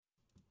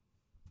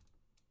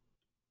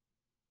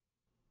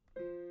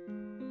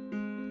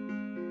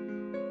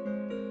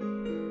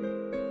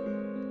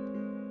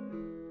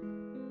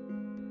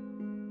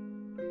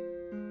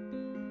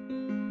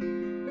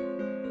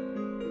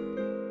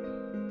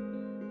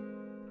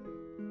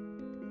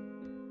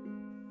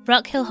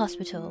Rock Hill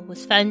Hospital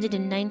was founded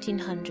in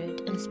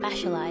 1900 and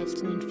specialised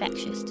in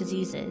infectious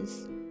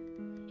diseases.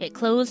 It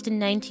closed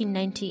in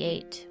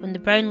 1998 when the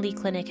Brownlee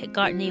Clinic at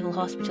Gart Naval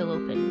Hospital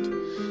opened,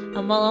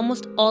 and while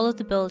almost all of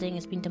the building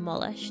has been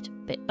demolished,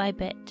 bit by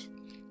bit,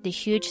 the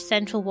huge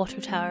central water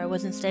tower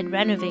was instead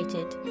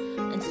renovated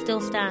and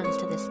still stands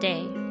to this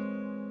day.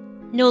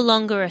 No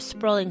longer a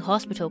sprawling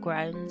hospital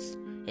grounds,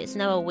 it's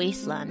now a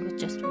wasteland with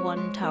just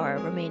one tower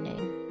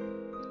remaining.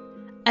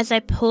 As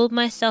I pulled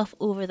myself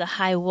over the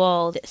high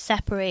wall that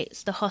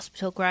separates the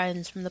hospital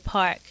grounds from the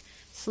park,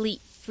 sleep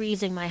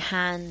freezing my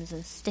hands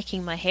and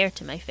sticking my hair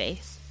to my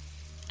face,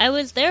 I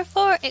was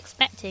therefore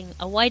expecting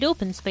a wide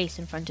open space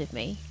in front of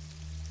me.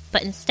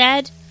 But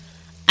instead,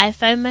 I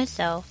found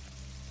myself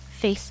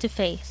face to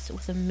face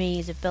with a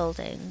maze of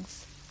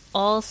buildings,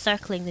 all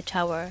circling the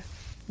tower,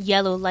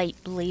 yellow light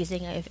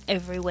blazing out of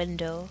every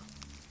window.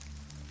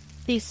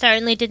 These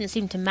certainly didn't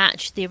seem to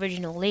match the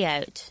original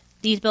layout.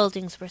 These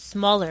buildings were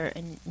smaller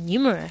and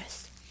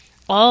numerous,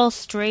 all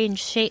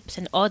strange shapes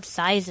and odd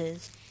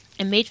sizes,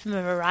 and made from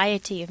a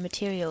variety of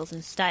materials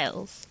and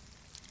styles.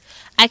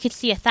 I could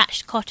see a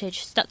thatched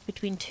cottage stuck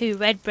between two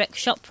red brick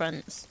shop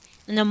fronts,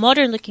 and a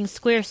modern-looking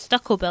square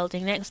stucco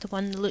building next to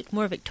one that looked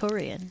more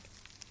Victorian.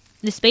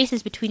 The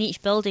spaces between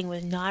each building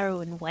were narrow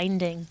and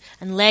winding,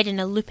 and led in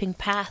a looping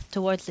path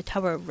towards the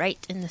tower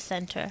right in the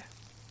centre.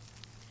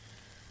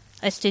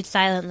 I stood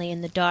silently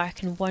in the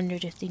dark and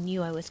wondered if they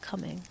knew I was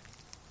coming.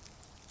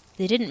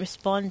 They didn't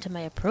respond to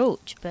my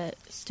approach, but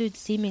stood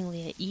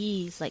seemingly at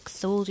ease, like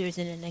soldiers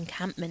in an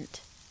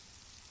encampment.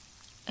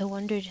 I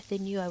wondered if they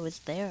knew I was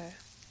there.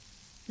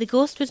 The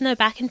ghost was now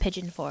back in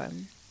pigeon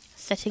form,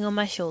 sitting on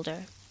my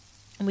shoulder,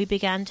 and we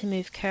began to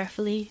move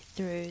carefully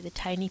through the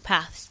tiny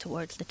paths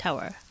towards the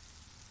tower.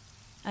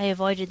 I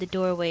avoided the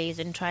doorways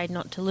and tried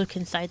not to look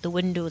inside the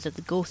windows of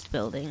the ghost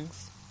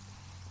buildings.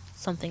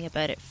 Something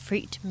about it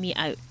freaked me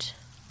out.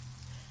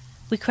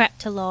 We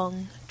crept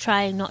along,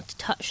 trying not to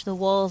touch the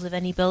walls of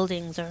any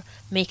buildings or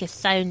make a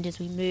sound as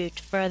we moved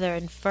further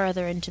and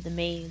further into the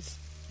maze.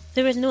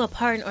 There was no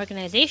apparent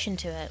organisation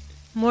to it.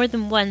 More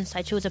than once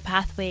I chose a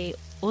pathway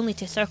only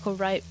to circle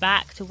right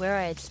back to where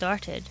I had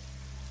started.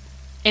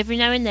 Every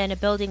now and then a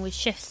building would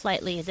shift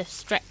slightly as if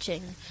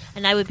stretching,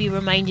 and I would be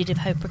reminded of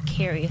how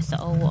precarious it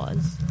all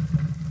was.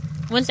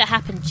 Once it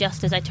happened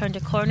just as I turned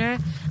a corner,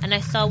 and I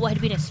saw what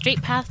had been a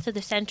straight path to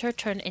the centre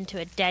turn into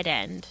a dead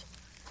end.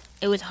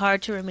 It was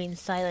hard to remain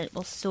silent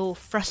while so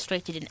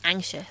frustrated and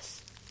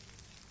anxious.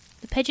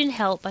 The pigeon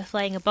helped by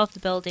flying above the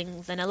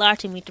buildings and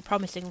alerting me to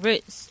promising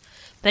routes,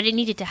 but it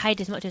needed to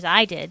hide as much as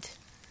I did.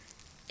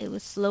 It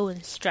was slow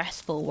and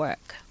stressful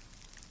work.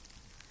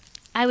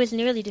 I was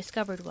nearly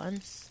discovered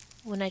once,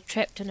 when I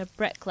tripped on a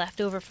brick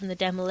left over from the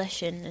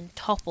demolition and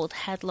toppled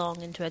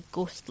headlong into a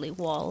ghostly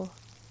wall.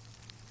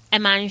 I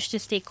managed to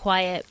stay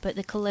quiet, but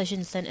the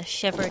collision sent a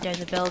shiver down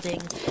the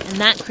building, and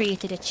that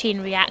created a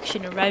chain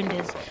reaction around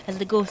us as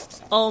the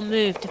ghosts all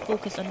moved to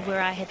focus on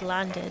where I had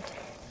landed.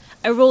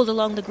 I rolled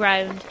along the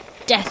ground,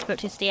 desperate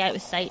to stay out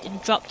of sight,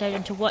 and dropped down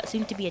into what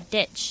seemed to be a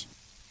ditch.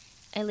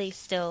 I lay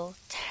still,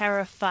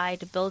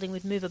 terrified a building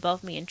would move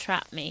above me and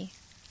trap me.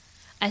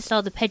 I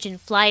saw the pigeon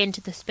fly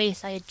into the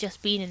space I had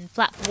just been in,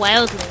 flap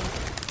wildly,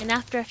 and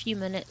after a few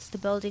minutes the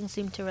building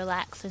seemed to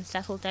relax and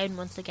settle down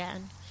once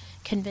again,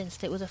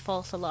 convinced it was a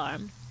false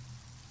alarm.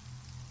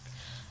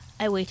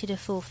 I waited a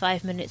full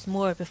 5 minutes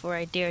more before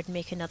I dared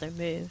make another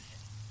move.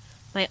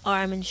 My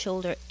arm and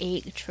shoulder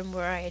ached from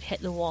where I had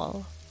hit the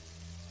wall.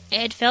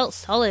 It had felt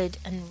solid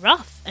and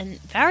rough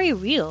and very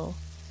real.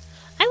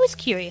 I was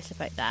curious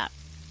about that,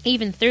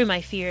 even through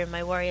my fear and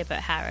my worry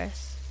about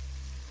Harris.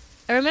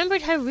 I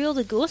remembered how real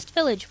the ghost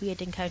village we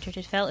had encountered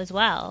had felt as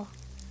well.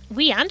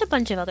 We and a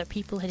bunch of other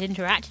people had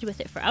interacted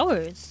with it for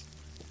hours.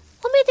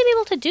 What made them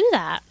able to do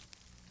that?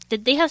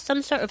 Did they have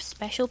some sort of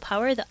special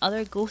power that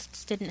other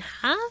ghosts didn't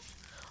have?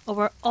 Or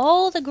were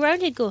all the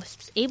grounded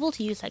ghosts able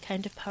to use that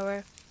kind of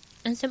power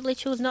and simply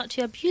chose not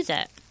to abuse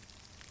it?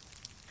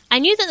 I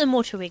knew that the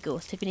motorway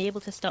ghost had been able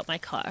to stop my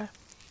car,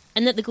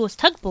 and that the ghost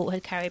tugboat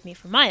had carried me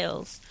for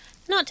miles,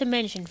 not to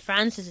mention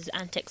Francis's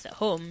antics at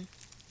home.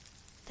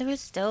 There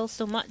was still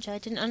so much I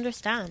didn't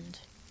understand.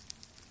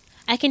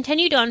 I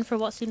continued on for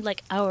what seemed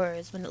like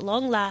hours when at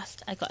long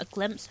last I got a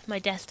glimpse of my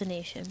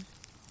destination.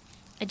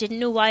 I didn't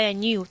know why I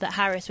knew that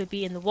Harris would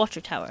be in the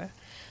water tower,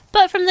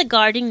 but from the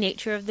guarding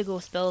nature of the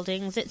ghost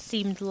buildings it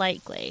seemed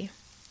likely.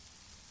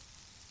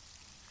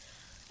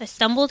 I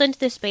stumbled into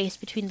the space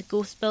between the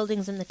ghost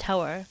buildings and the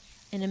tower,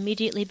 and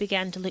immediately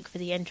began to look for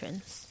the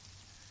entrance.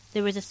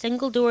 There was a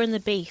single door in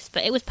the base,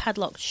 but it was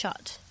padlocked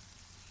shut.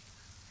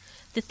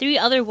 The 3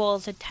 other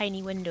walls had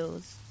tiny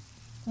windows.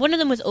 One of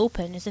them was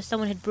open, as if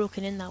someone had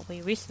broken in that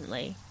way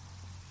recently.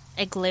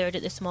 I glared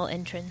at the small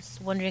entrance,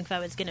 wondering if I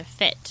was going to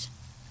fit.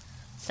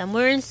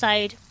 Somewhere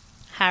inside,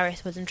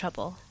 Harris was in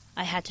trouble.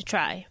 I had to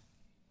try.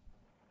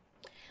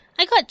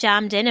 I got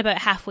jammed in about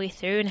halfway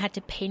through and had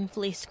to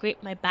painfully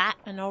scrape my back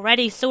and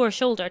already sore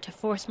shoulder to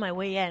force my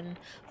way in,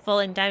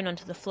 falling down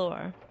onto the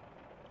floor.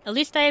 At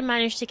least I had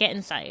managed to get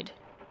inside.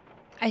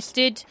 I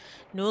stood,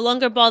 no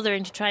longer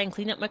bothering to try and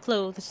clean up my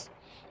clothes.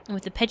 and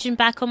with the pigeon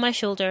back on my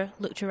shoulder,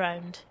 looked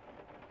around.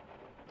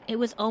 It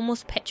was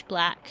almost pitch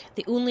black,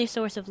 the only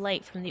source of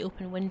light from the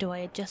open window I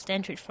had just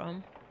entered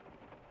from.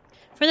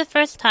 For the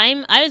first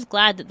time, I was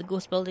glad that the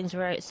ghost buildings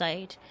were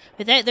outside.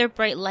 Without their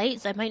bright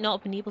lights, I might not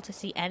have been able to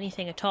see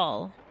anything at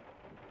all.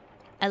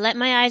 I let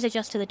my eyes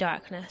adjust to the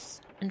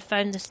darkness, and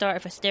found the start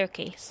of a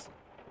staircase.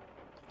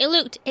 It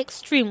looked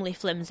extremely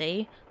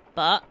flimsy,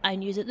 but I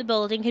knew that the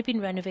building had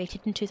been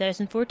renovated in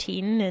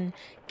 2014, and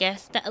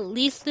guessed that at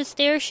least the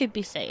stairs should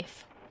be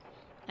safe.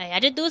 I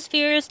added those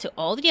fears to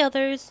all the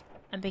others,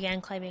 and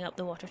began climbing up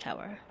the water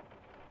tower.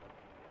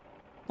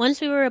 Once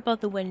we were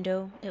above the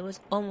window, it was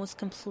almost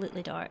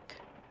completely dark.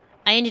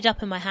 I ended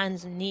up on my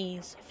hands and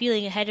knees,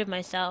 feeling ahead of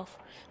myself,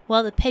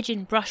 while the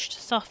pigeon brushed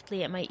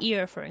softly at my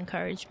ear for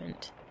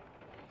encouragement.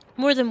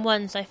 More than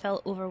once I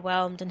felt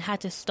overwhelmed and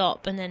had to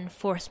stop and then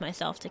force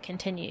myself to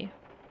continue.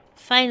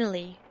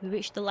 Finally, we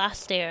reached the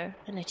last stair,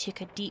 and I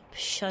took a deep,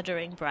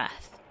 shuddering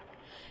breath.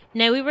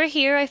 Now we were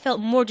here, I felt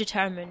more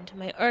determined,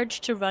 my urge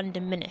to run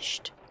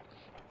diminished.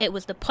 It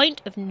was the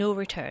point of no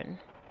return.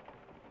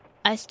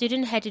 I stood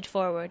and headed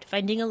forward,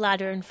 finding a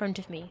ladder in front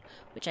of me,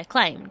 which I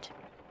climbed.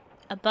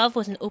 Above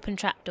was an open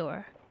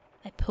trapdoor.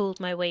 I pulled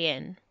my way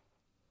in.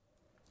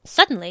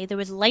 Suddenly there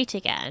was light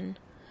again.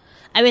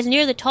 I was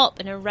near the top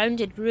in a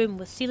rounded room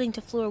with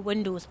ceiling-to-floor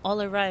windows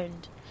all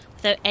around,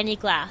 without any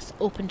glass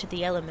open to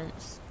the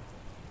elements.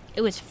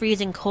 It was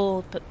freezing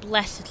cold, but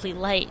blessedly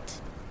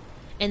light.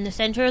 In the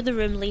centre of the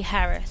room lay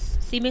Harris,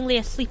 seemingly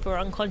asleep or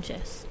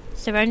unconscious.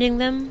 Surrounding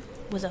them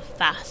was a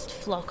vast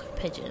flock of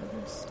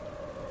pigeons.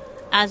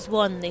 As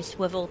one, they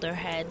swiveled their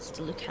heads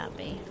to look at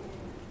me.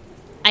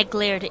 I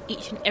glared at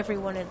each and every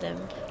one of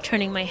them,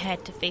 turning my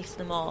head to face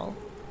them all.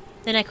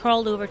 Then I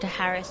crawled over to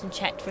Harris and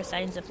checked for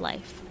signs of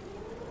life.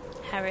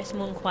 Harris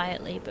moaned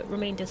quietly, but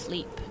remained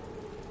asleep.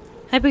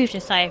 I breathed a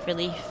sigh of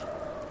relief,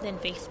 then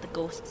faced the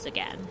ghosts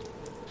again.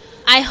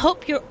 "I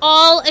hope you're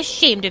all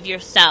ashamed of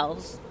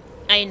yourselves,"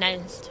 I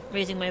announced,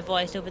 raising my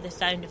voice over the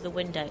sound of the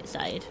wind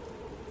outside.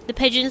 The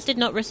pigeons did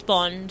not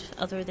respond,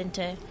 other than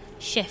to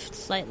shift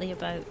slightly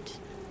about.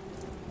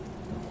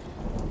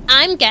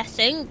 "I'm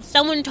guessing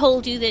someone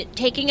told you that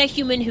taking a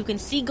human who can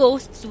see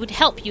ghosts would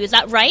help you, is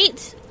that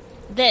right?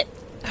 That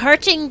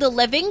hurting the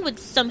living would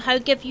somehow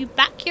give you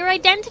back your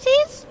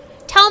identities?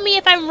 Tell me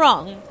if I'm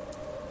wrong."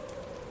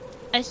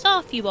 I saw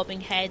a few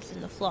bobbing heads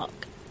in the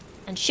flock,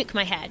 and shook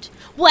my head.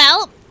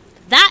 "Well,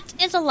 that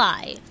is a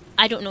lie.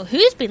 I don't know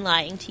who's been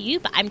lying to you,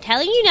 but I'm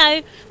telling you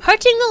now,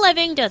 hurting the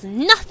living does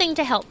nothing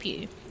to help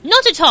you.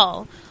 Not at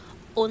all.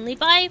 Only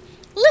by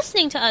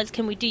listening to us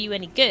can we do you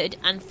any good,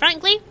 and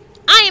frankly,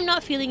 I am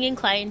not feeling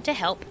inclined to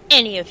help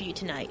any of you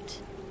tonight."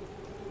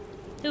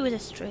 There was a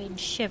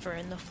strange shiver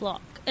in the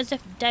flock, as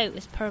if doubt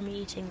was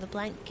permeating the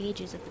blank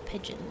gauges of the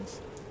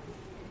pigeons.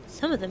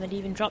 Some of them had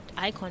even dropped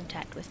eye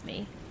contact with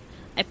me.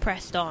 I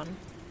pressed on.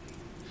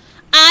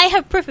 "I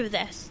have proof of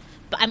this,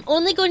 but I'm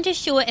only going to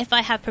show it if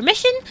I have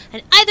permission,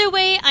 and either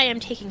way I am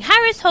taking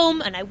Harris home,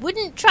 and I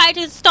wouldn't try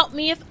to stop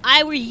me if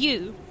I were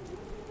you."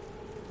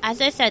 As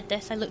I said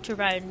this, I looked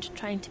around,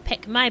 trying to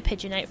pick my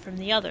pigeon out from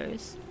the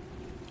others.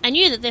 I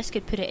knew that this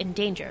could put it in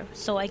danger,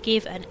 so I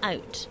gave an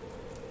out.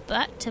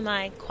 But, to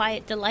my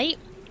quiet delight,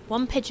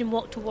 one pigeon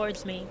walked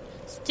towards me,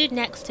 stood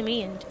next to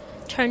me, and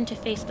turned to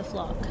face the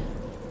flock.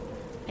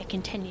 I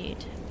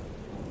continued.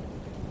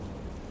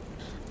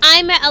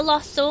 "I met a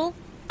lost soul.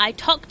 I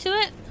talked to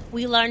it.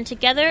 We learned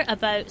together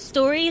about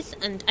stories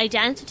and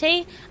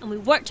identity, and we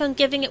worked on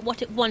giving it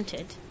what it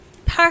wanted.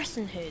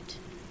 Personhood.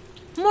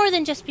 More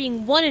than just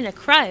being one in a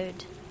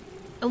crowd.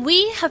 And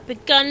we have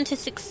begun to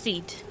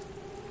succeed."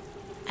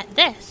 At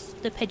this,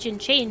 the pigeon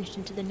changed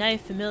into the now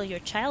familiar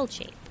child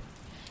shape.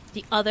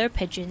 The other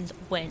pigeons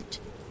went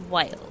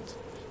wild.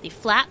 They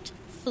flapped,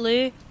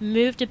 flew,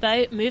 moved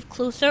about, moved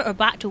closer, or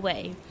backed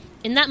away.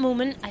 In that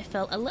moment, I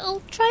felt a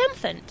little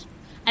triumphant.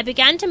 I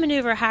began to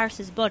maneuver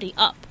Harris's body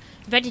up,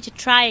 ready to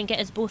try and get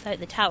us both out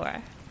the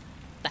tower.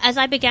 But as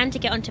I began to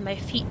get onto my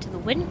feet, the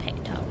wind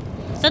picked up,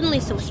 suddenly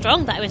so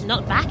strong that I was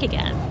knocked back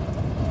again.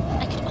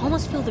 I could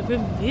almost feel the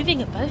room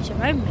moving about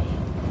around me.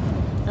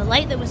 The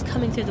light that was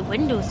coming through the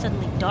window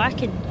suddenly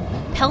darkened.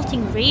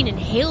 Pelting rain and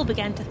hail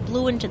began to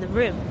blow into the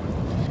room.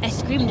 I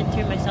screamed and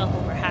threw myself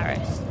over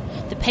Harris.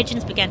 The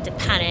pigeons began to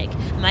panic,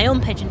 and my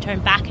own pigeon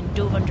turned back and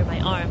dove under my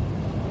arm.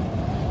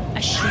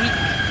 A shriek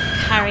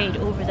carried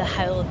over the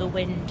howl of the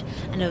wind,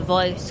 and a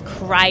voice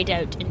cried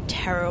out in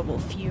terrible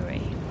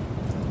fury.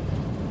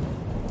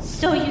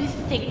 "So you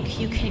think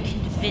you can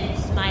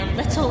convince my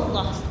little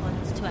lost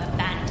ones to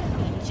abandon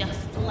me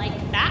just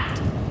like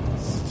that?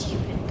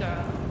 Stupid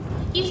girl.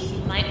 You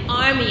see my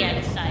army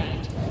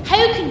outside.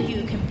 How can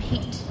you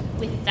compete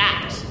with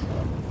that?"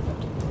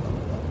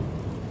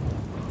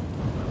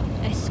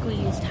 I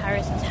squeezed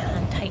Harris's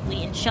hand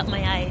tightly and shut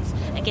my eyes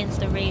against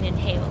the rain and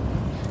hail.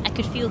 I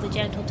could feel the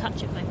gentle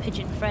touch of my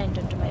pigeon friend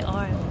under my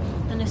arm,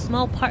 and a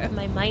small part of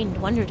my mind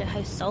wondered at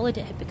how solid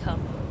it had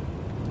become.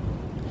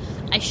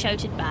 I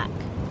shouted back,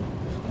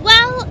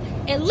 "Well,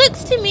 it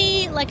looks to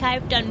me like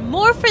I've done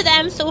more for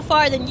them so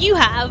far than you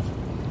have."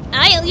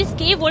 I at least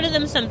gave one of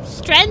them some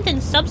strength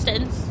and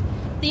substance.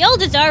 They all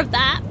deserve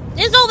that.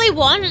 It's all they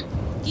want.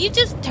 You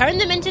just turn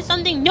them into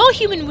something no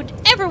human would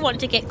ever want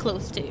to get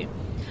close to.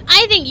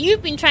 I think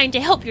you've been trying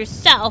to help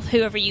yourself,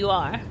 whoever you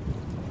are.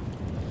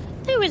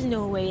 There was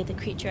no way the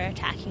creature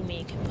attacking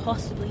me could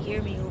possibly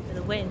hear me over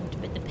the wind,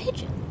 but the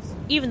pigeons,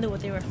 even though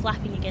they were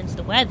flapping against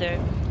the weather,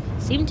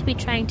 seemed to be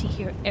trying to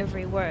hear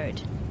every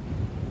word.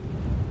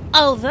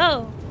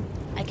 Although,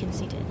 I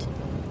conceded,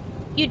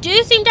 you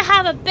do seem to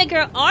have a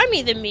bigger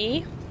army than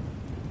me.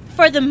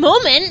 For the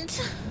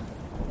moment.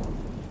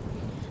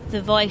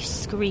 The voice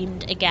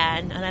screamed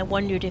again, and I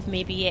wondered if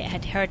maybe it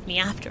had heard me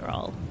after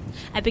all.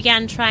 I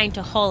began trying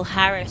to haul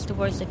Harris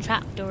towards the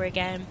trapdoor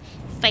again,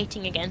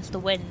 fighting against the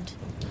wind.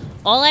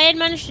 All I had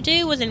managed to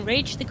do was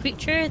enrage the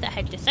creature that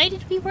had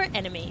decided we were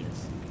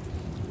enemies.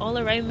 All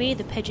around me,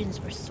 the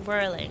pigeons were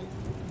swirling.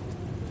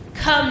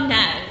 Come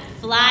now,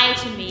 fly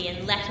to me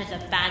and let us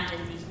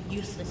abandon these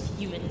useless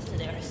humans to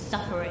their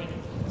suffering,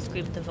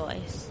 screamed the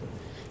voice.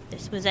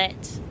 This was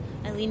it.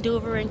 I leaned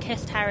over and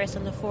kissed Harris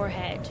on the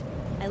forehead.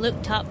 I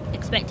looked up,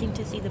 expecting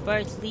to see the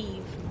birds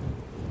leave.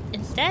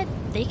 Instead,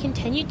 they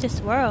continued to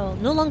swirl,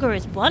 no longer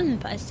as one,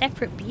 but as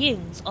separate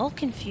beings, all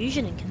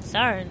confusion and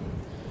concern.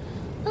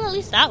 Well, at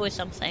least that was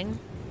something.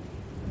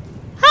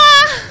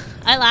 Ha!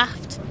 I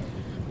laughed.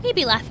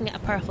 Maybe laughing at a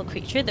powerful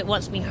creature that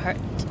wants me hurt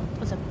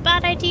was a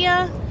bad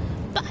idea,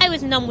 but I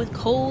was numb with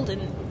cold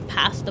and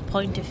past the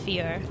point of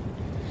fear.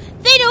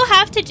 They don't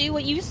have to do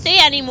what you say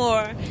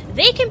anymore.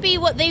 They can be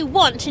what they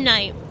want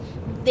tonight.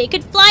 They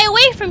could fly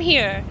away from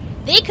here.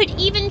 They could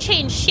even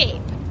change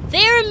shape.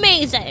 They're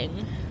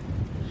amazing.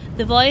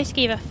 The voice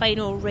gave a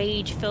final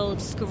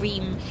rage-filled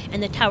scream,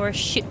 and the tower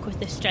shook with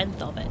the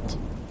strength of it.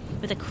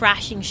 With a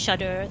crashing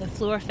shudder, the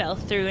floor fell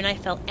through, and I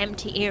felt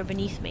empty air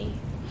beneath me.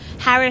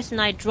 Harris and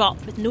I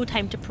dropped with no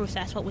time to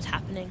process what was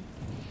happening.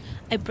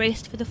 I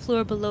braced for the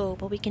floor below,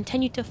 but we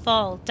continued to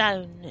fall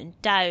down and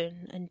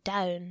down and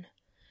down.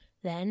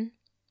 Then,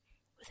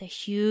 with a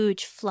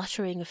huge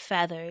fluttering of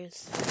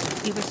feathers,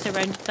 we were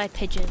surrounded by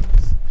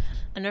pigeons,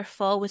 and our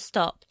fall was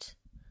stopped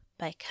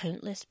by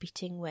countless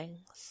beating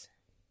wings.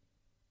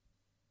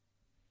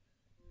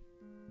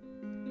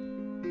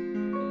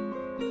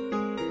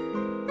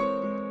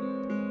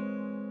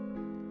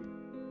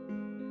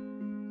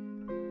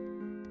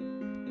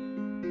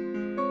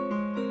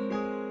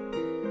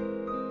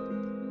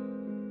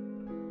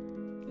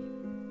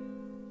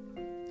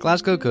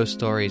 Glasgow Ghost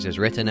Stories is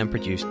written and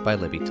produced by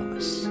Libby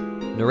Thomas.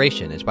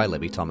 Narration is by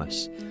Libby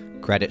Thomas.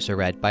 Credits are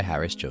read by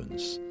Harris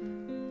Jones.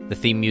 The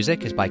theme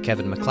music is by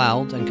Kevin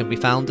MacLeod and can be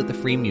found at the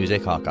Free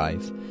Music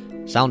Archive.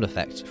 Sound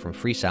effects from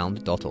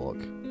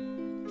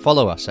freesound.org.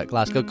 Follow us at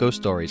Glasgow Ghost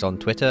Stories on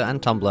Twitter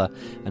and Tumblr,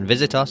 and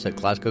visit us at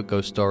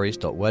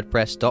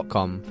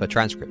glasgowghoststories.wordpress.com for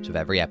transcripts of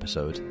every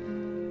episode.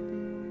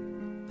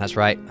 That's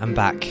right, I'm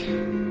back.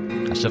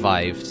 I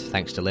survived,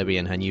 thanks to Libby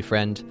and her new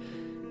friend.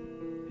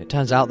 It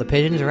turns out the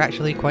pigeons are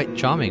actually quite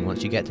charming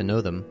once you get to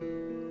know them.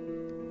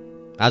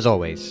 As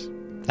always,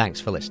 thanks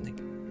for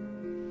listening.